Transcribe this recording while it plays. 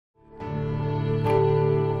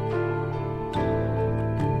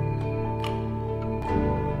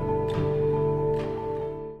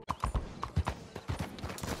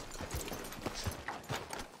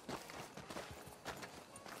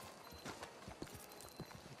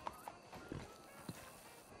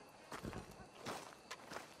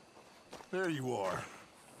there you are.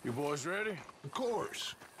 You boys ready? Of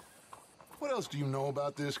course. What else do you know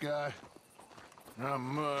about this guy? Not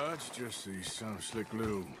much, just he's some slick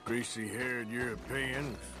little greasy-haired European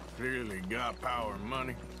who's clearly got power and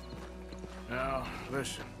money. Now,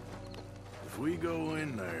 listen. If we go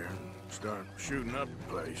in there and start shooting up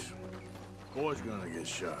the place, boy's gonna get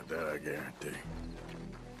shot, that I guarantee.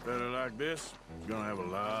 Fella like this is gonna have a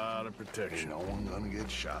lot of protection. Ain't no one gonna get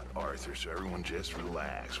shot, Arthur, so everyone just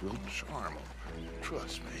relax. We'll charm them.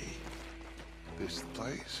 Trust me. This the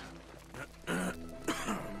place?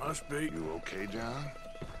 Must be. You okay, John?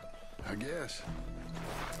 I guess.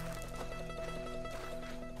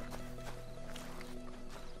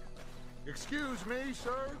 Excuse me,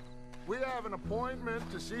 sir. We have an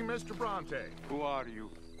appointment to see Mr. Bronte. Who are you?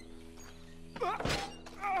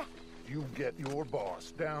 You get your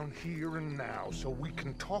boss down here and now so we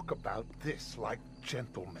can talk about this like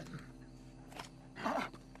gentlemen.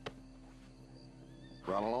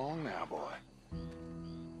 Run along now, boy.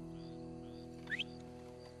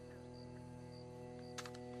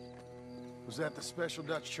 Was that the special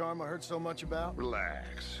Dutch charm I heard so much about?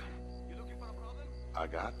 Relax. You looking for a problem? I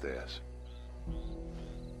got this.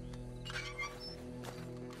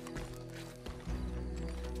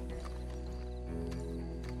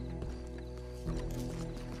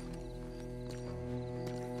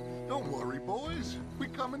 Don't worry, boys. We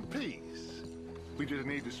come in peace. We just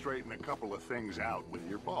need to straighten a couple of things out with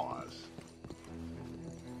your boss.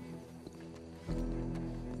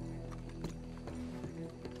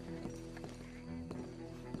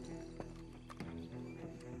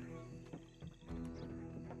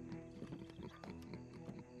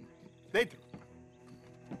 Dentro.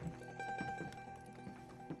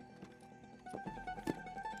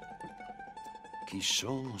 Chi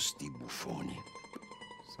sono sti buffoni?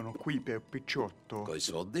 Sono qui per Picciotto. Coi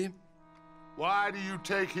soldi? Why do you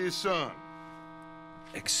take his son?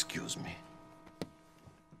 Excuse me.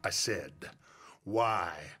 I said,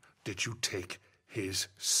 why did you take his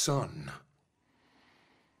son?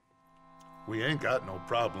 We ain't got no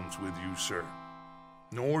problems with you, sir.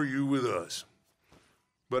 Nor you with us.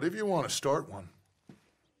 But if you want to start one,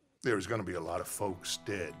 there's gonna be a lot of folks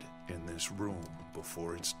dead in this room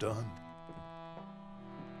before it's done.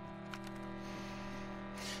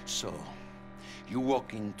 So, you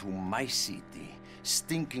walk into my city,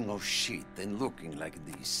 stinking of shit and looking like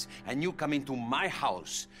this, and you come into my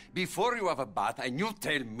house before you have a bath and you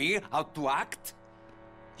tell me how to act?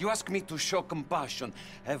 You ask me to show compassion.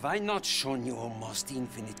 Have I not shown you almost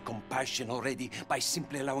infinite compassion already by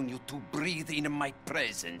simply allowing you to breathe in my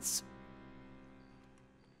presence?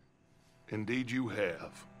 Indeed you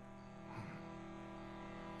have.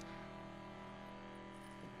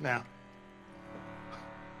 Now,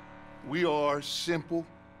 we are simple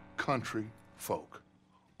country folk.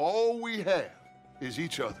 All we have is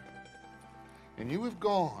each other. And you have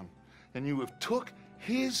gone and you have took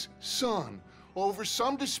his son over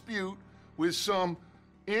some dispute with some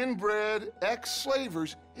inbred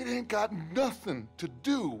ex-slavers. It ain't got nothing to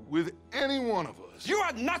do with any one of us. You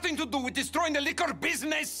had nothing to do with destroying the liquor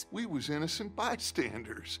business! We was innocent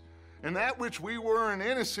bystanders. And that which we weren't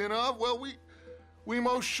innocent of, well, we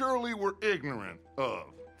most surely were ignorant of.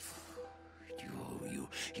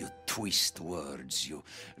 You twist words, you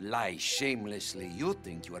lie shamelessly. You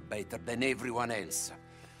think you are better than everyone else.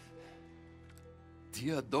 Ti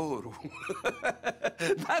adoro.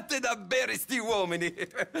 Date davvero sti uomini.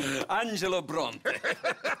 Angelo Bronte.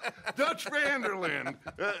 Dutch Vanderlyn.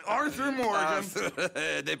 Arthur Morgan. Arthur,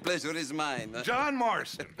 the pleasure is mine. John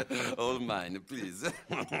Marston. All mine, please.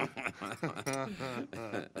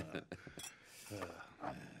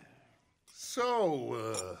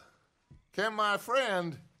 So, can my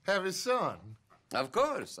friend have his son? Of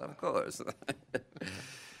course, of course.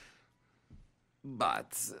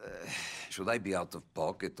 But should I be out of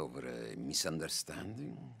pocket over a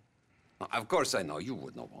misunderstanding? Of course I know you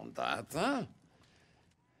would not want that, huh?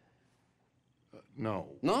 No.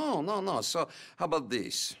 No. So how about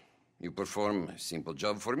this? You perform a simple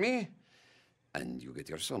job for me, and you get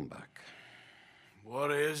your son back.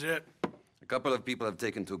 What is it? A couple of people have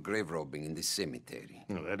taken to grave robbing in this cemetery.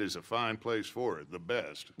 Well, that is a fine place for it, the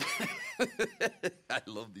best. I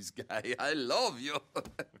love this guy. I love you.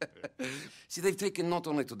 See, they've taken not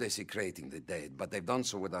only to desecrating the dead, but they've done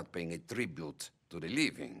so without paying a tribute to the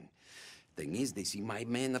living. Thing is, they see my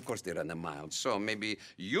men, of course they run them out. So maybe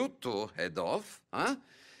you two head off, huh?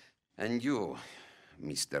 And you,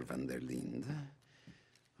 Mr. Van der Linde,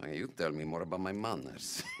 you tell me more about my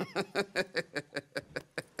manners.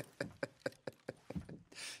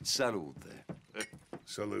 Salute.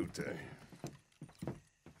 Salute.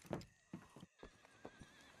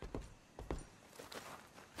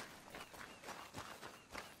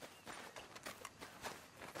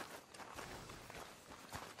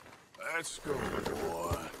 Let's go,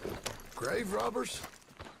 boy. Grave robbers?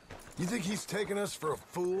 You think he's taking us for a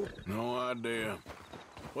fool? No idea.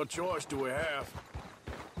 What choice do we have?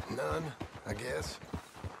 None, I guess.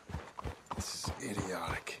 This is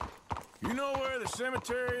idiotic. You know where the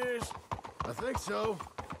cemetery is? I think so.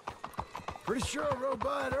 Pretty sure I rode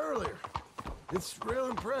by it earlier. It's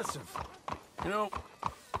real impressive. You know,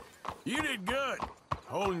 you did good,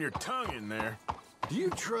 holding your tongue in there. Do you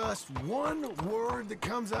trust one word that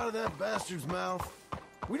comes out of that bastard's mouth?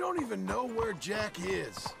 We don't even know where Jack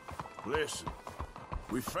is. Listen,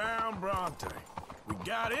 we found Bronte. We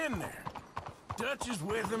got in there. Dutch is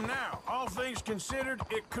with him now. All things considered,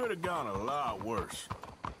 it could have gone a lot worse.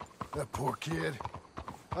 That poor kid.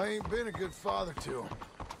 I ain't been a good father to him.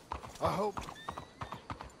 I hope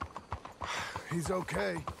he's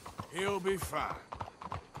okay. He'll be fine.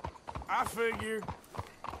 I figure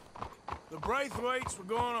the Braithwaites were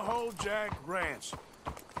going to hold Jack ransom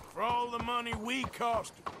for all the money we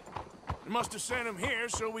cost him. They must have sent him here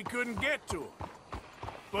so we couldn't get to him.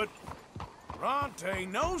 But Bronte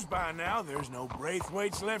knows by now there's no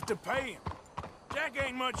Braithwaites left to pay him. Jack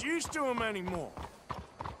ain't much use to him anymore.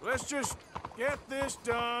 Let's just get this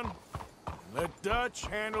done and let Dutch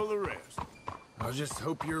handle the rest. I just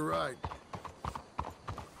hope you're right.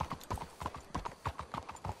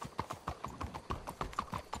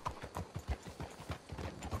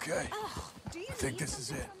 Okay, I think this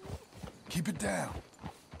is it. Keep it down.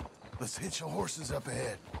 Let's hitch the horses up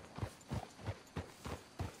ahead.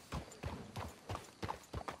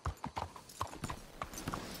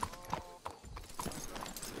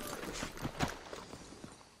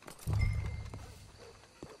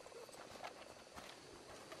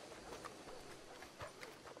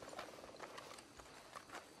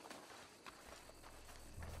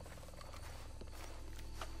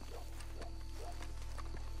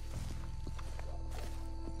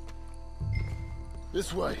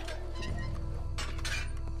 This way.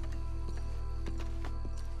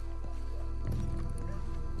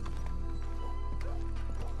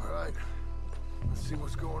 All right. Let's see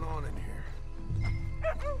what's going on in here.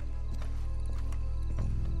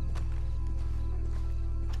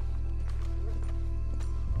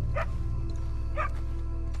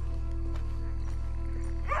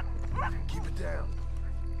 Keep it down.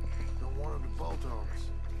 Don't want him to bolt on us.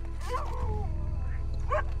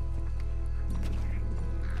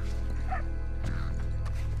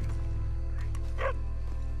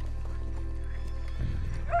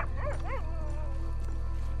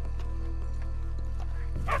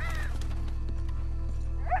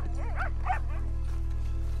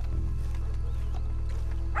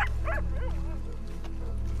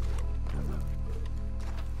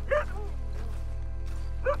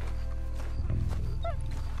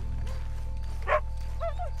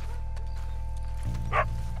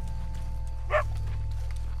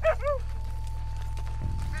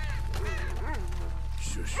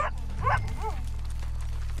 Shush.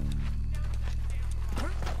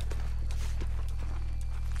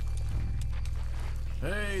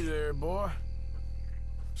 Hey there, boy.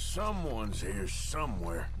 Someone's here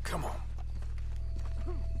somewhere. Come on.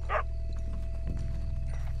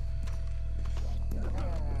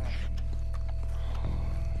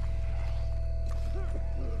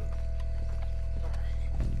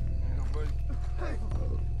 Hey,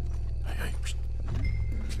 hey, psst.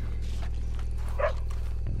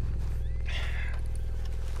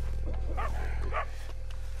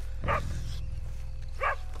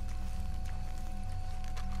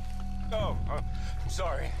 Oh, I'm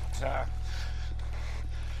sorry. I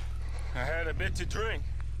had a bit to drink.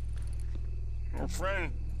 Your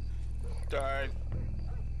friend died.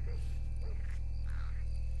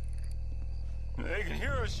 They can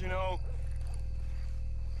hear us, you know.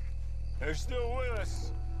 They're still with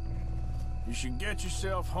us. You should get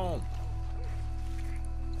yourself home.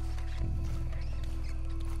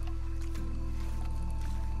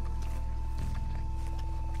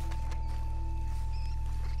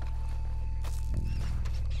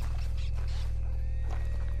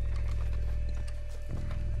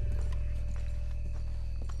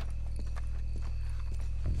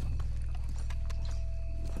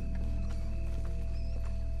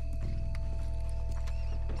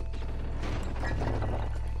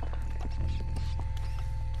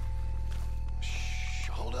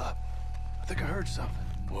 I think I heard something.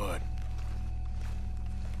 What?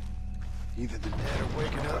 Either the dead are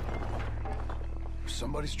waking up, or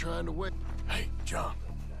somebody's trying to wake. Hey, John.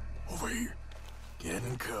 Over here. Get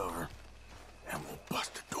in cover, and we'll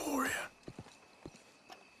bust the door in.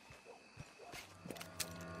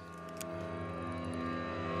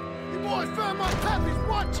 You boys found my puppies,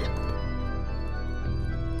 watch it!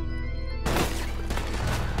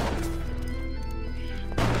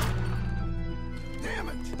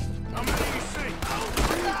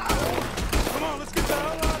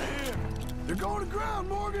 down,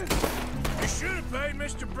 Morgan! You should have paid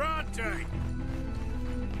Mr. Bronte.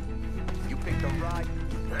 You picked the right.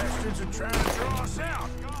 Bastards are trying to draw us out.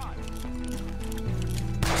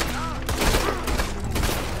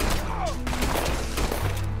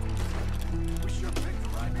 We sure picked the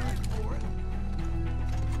right night for it.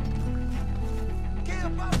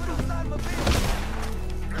 Can't pop it outside my vehicle.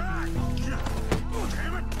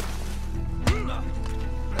 Damn it!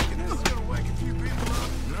 Reckon this is gonna wake a few people up.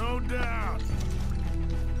 No doubt.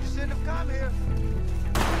 You shouldn't have come here.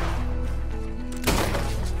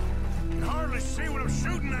 Can hardly see what I'm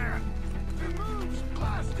shooting at. It moves!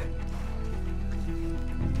 Plastic!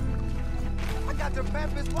 I got their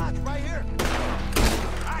Papa's watch right here.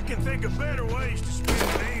 I can think of better ways to spend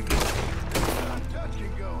an evening. Got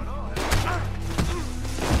Dutchkin going on.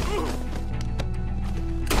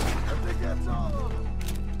 I think that's all of them.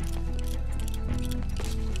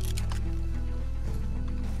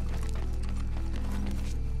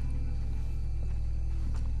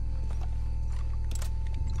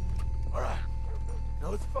 All right. Now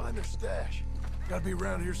let's find their stash. Gotta be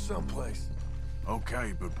around here someplace.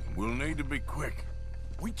 Okay, but we'll need to be quick.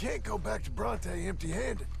 We can't go back to Bronte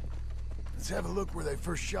empty-handed. Let's have a look where they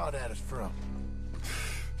first shot at us from.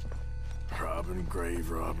 Robbing grave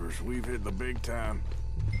robbers. We've hit the big time.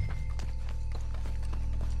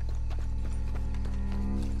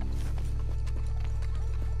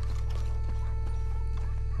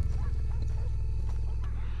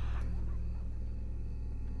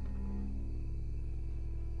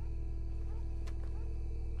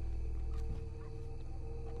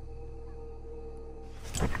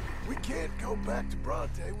 We can't go back to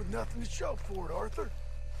Bronte with nothing to show for it, Arthur.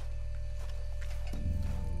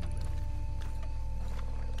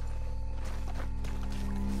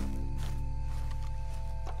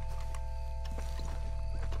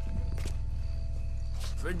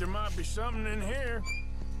 Think there might be something in here.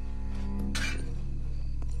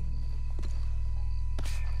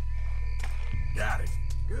 Got it.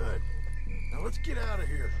 Good. Now let's get out of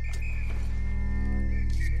here.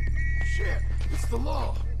 Shit, it's the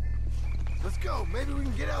law. Let's go. Maybe we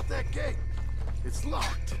can get out that gate. It's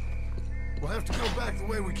locked. We'll have to go back the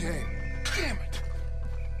way we came. Damn it.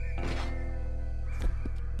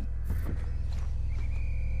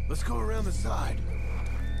 Let's go around the side.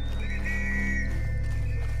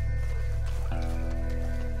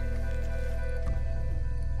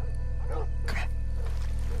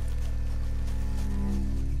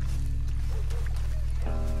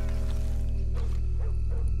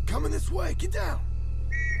 Coming this way. Get down.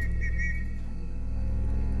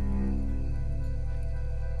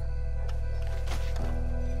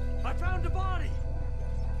 I found a body!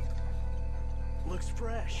 Looks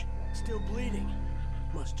fresh. Still bleeding.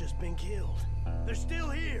 Must just been killed. They're still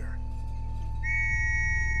here!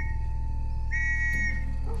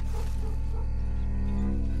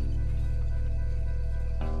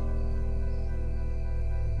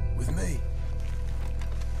 With me.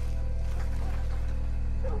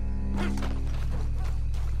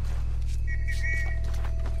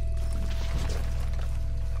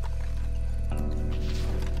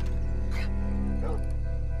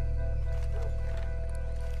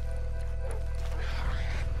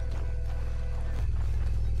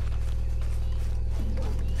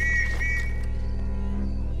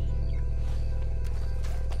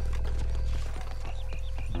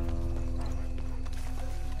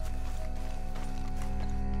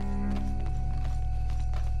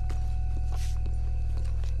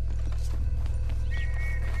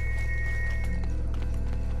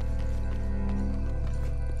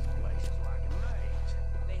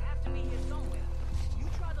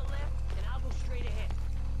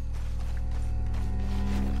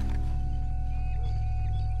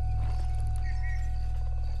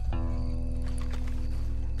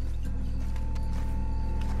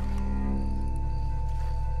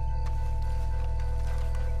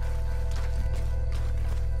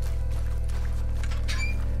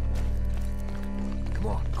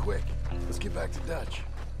 Quick, let's get back to Dutch.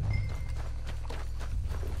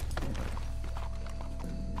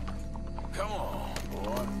 Come on,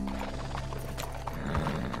 boy.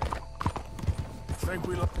 Think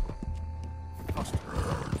we lost.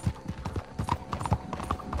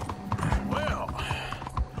 Well,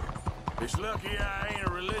 it's lucky I ain't a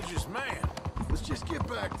religious man. Let's just get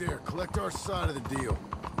back there, collect our side of the deal.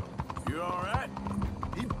 You all right?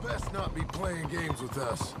 He'd best not be playing games with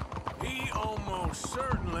us. He almost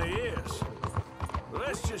certainly is.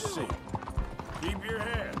 Let's just see. Keep your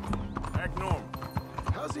head. Act normal.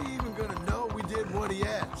 How's he even gonna know we did what he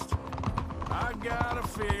asked? I got a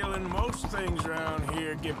feeling most things around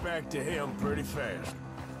here get back to him pretty fast.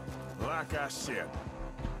 Like I said,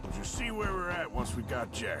 just see where we're at once we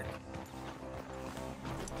got Jack.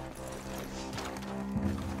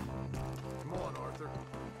 Come on, Arthur.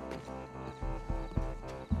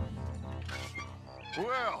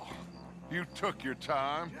 Well, you took your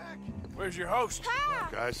time. Where's your host?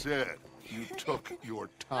 Like I said, you took your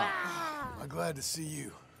time. I'm glad to see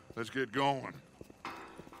you. Let's get going.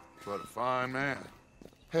 What a fine man.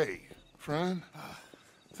 Hey, friend,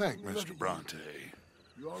 thank Mr. Bronte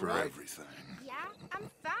for right? everything. Yeah, I'm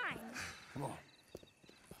fine. Come on.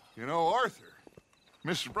 You know, Arthur,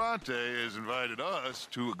 Mr. Bronte has invited us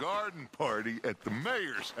to a garden party at the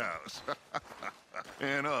mayor's house.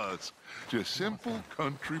 And us, just simple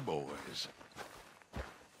country boys.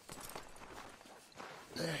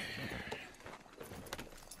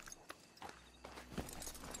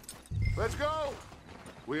 Let's go!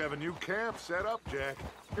 We have a new camp set up, Jack.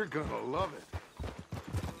 You're gonna love it.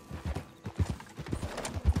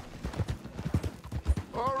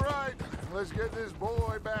 All right, let's get this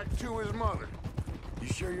boy back to his mother. You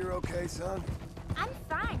sure you're okay, son? I'm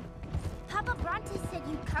fine. Papa Bronte said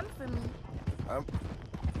you'd come for me.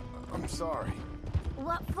 I'm sorry.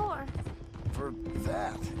 What for? For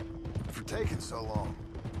that. For taking so long.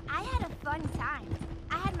 I had a fun time.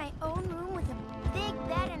 I had my own room with a big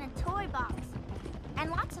bed and a toy box. And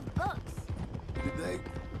lots of books. Did they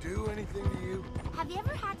do anything to you? Have you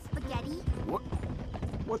ever had spaghetti?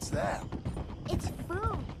 What's that? It's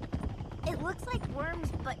food. It looks like worms,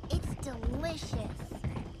 but it's delicious.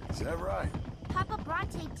 Is that right? Papa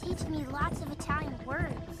Bronte teach me lots of Italian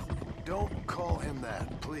words. Don't call him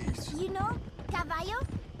that, please. You know, caballo?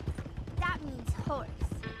 That means horse.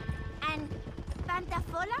 And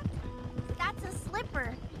pantafola? That's a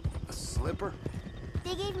slipper. A slipper?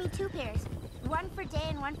 They gave me 2 pairs. One for day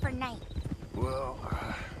and one for night. Well,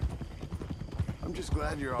 I'm just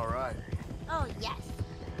glad you're all right. Oh, yes.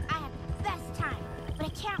 I had the best time. But I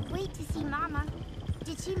can't wait to see Mama.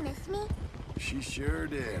 Did she miss me? She sure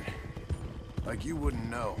did. Like you wouldn't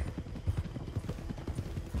know.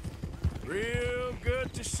 Real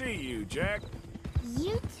good to see you, Jack.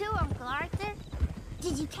 You too, Uncle Arthur.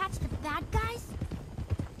 Did you catch the bad guys?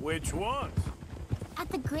 Which ones? At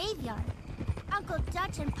the graveyard. Uncle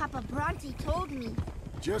Dutch and Papa Bronte told me.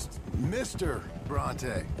 Just Mr.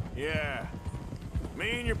 Bronte. Yeah.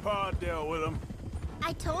 Me and your pa dealt with them.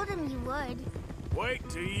 I told him you would. Wait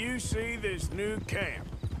till you see this new camp.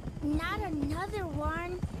 Not another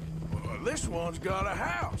one. Well, this one's got a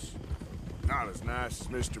house. Not as nice as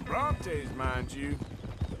Mr. Bronte's, mind you.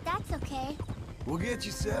 That's okay. We'll get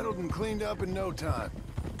you settled and cleaned up in no time.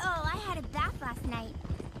 Oh, I had a bath last night.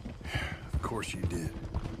 Of course you did.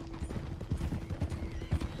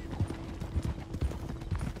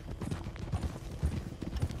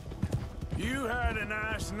 You had a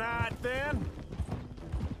nice night then?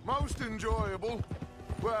 Most enjoyable.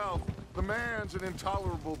 Well, the man's an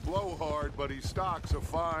intolerable blowhard, but he stocks a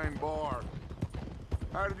fine bar.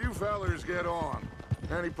 How did you fellers get on?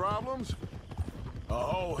 Any problems? A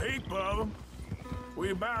whole heap of them. We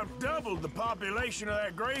about doubled the population of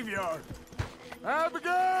that graveyard.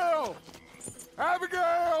 Abigail!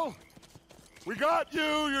 Abigail! We got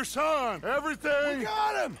you, your son, everything. We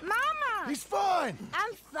got him! Mama! He's fine!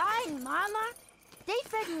 I'm fine, Mama. They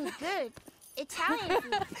fed me good. Italian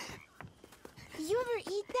food. You ever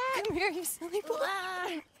eat that? Come here, you silly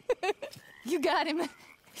boy. You got him.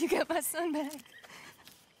 You got my son back.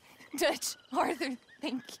 Dutch, Arthur,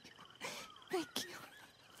 thank you. Thank you.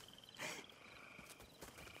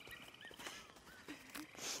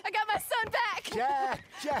 I got my son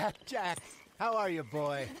back! Jack. How are you,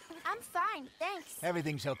 boy? I'm fine, thanks.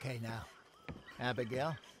 Everything's okay now.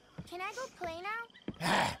 Abigail? Can I go play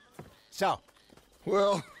now? So,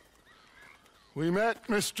 Well, we met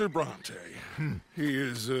Mr. Bronte. He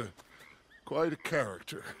is quite a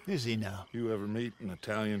character. is he now? You ever meet an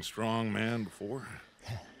Italian strong man before?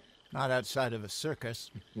 Not outside of a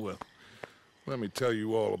circus. Well, let me tell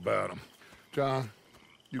you all about him. John,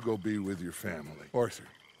 you go be with your family. Arthur,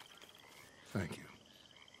 thank you.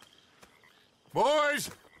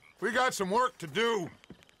 Boys, we got some work to do.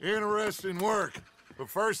 Interesting work. But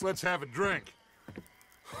first, let's have a drink.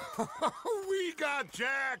 We got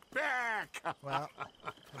Jack back! Well,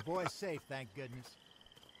 the boy's safe, thank goodness.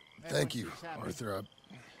 Thank you, Arthur.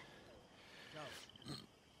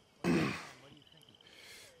 I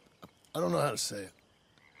don't know how to say it.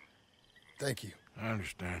 Thank you. I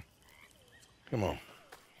understand. Come on.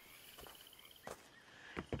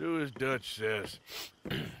 Do as Dutch says.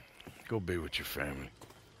 Go be with your family.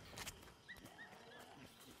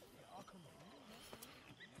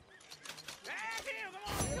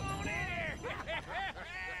 Come on in here!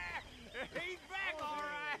 He's back, all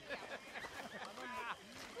right!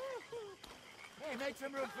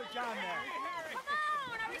 some room for John there. Come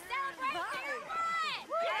on, are we celebrating or what?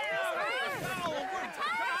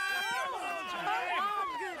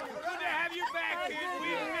 Good to have you back, kid. We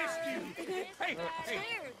missed you. Hey,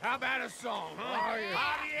 how about a song, huh?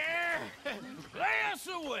 Javier, play us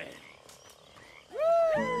away.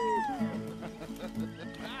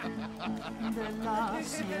 De la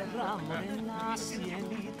sierra morena,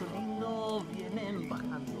 cielito lindo, vienen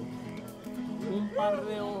bajando un par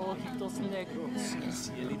de ojitos negros,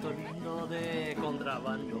 cielito lindo de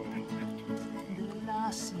contrabando. De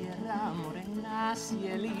la sierra morena,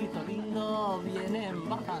 cielito lindo, vienen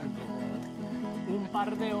bajando un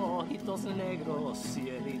par de ojitos negros,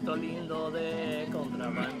 cielito lindo de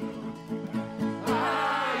contrabando.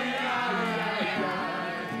 Ay, ay, ay,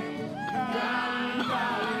 ay, canta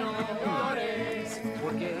y no llores,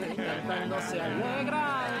 porque cantando se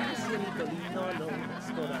alegran, cielito lindo los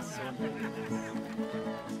corazones.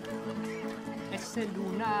 Ese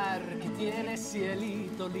lunar que tiene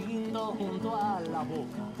cielito lindo junto a la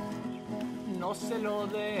boca, no se lo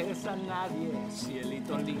des a nadie,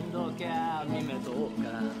 cielito lindo que a mí me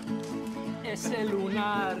toca. Ese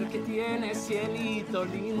lunar que tiene cielito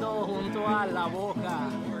lindo junto a la boca,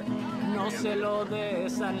 no se lo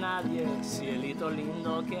des a nadie, cielito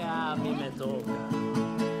lindo que a mí me toca.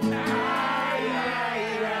 Ay, ay,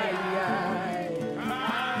 ay, ay,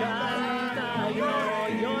 canta y no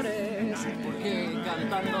llores, porque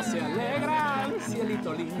cantando se alegran,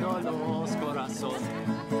 cielito lindo los corazones.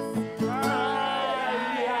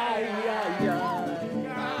 Ay, ay, ay,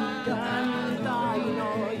 ay, canta y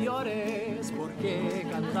no llores, porque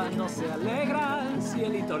cantando se alegran,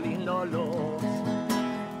 cielito lindo los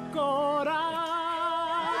corazones.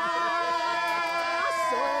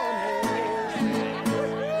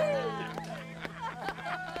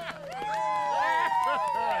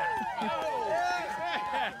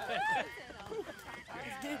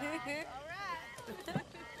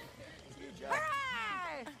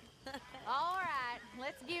 All right,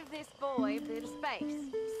 let's give this boy a bit of space.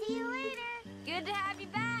 See you later. Good to have you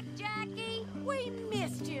back, Jackie. We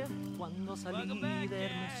missed you. Cuando salí de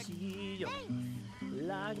Hermosillo,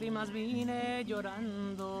 lágrimas vine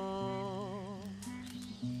llorando,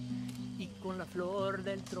 y con la flor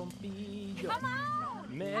del trompillo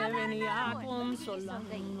me venía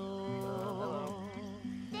consolando.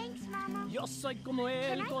 Thanks, Mama. Yo soy como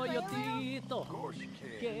el coyotito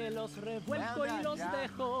que los revuelco y los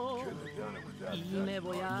dejo, y me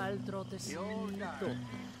voy al trotecito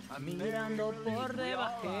mirando por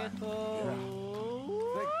debajo.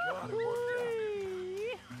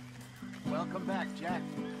 Welcome back, Jack.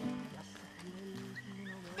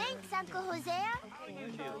 Thanks, Uncle Hosea.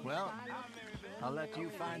 Well, I'll let you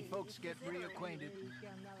fine folks get reacquainted.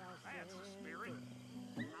 That's the spirit.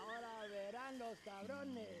 Ahora verán los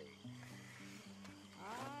cabrones.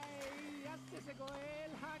 Ay, ya se secó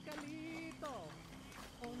el jacalito,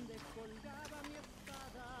 donde colgaba mi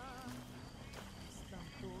espada.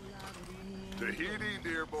 Tahiti,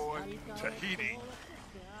 dear boy. Tahiti.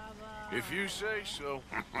 If you say so.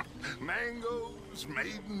 Mangoes,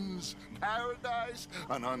 maidens, paradise,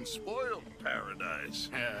 an unspoiled paradise.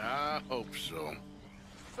 Yeah, I hope so.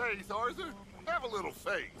 Faith, Arthur. Have a little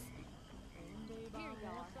faith. Here you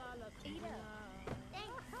are. Eat up.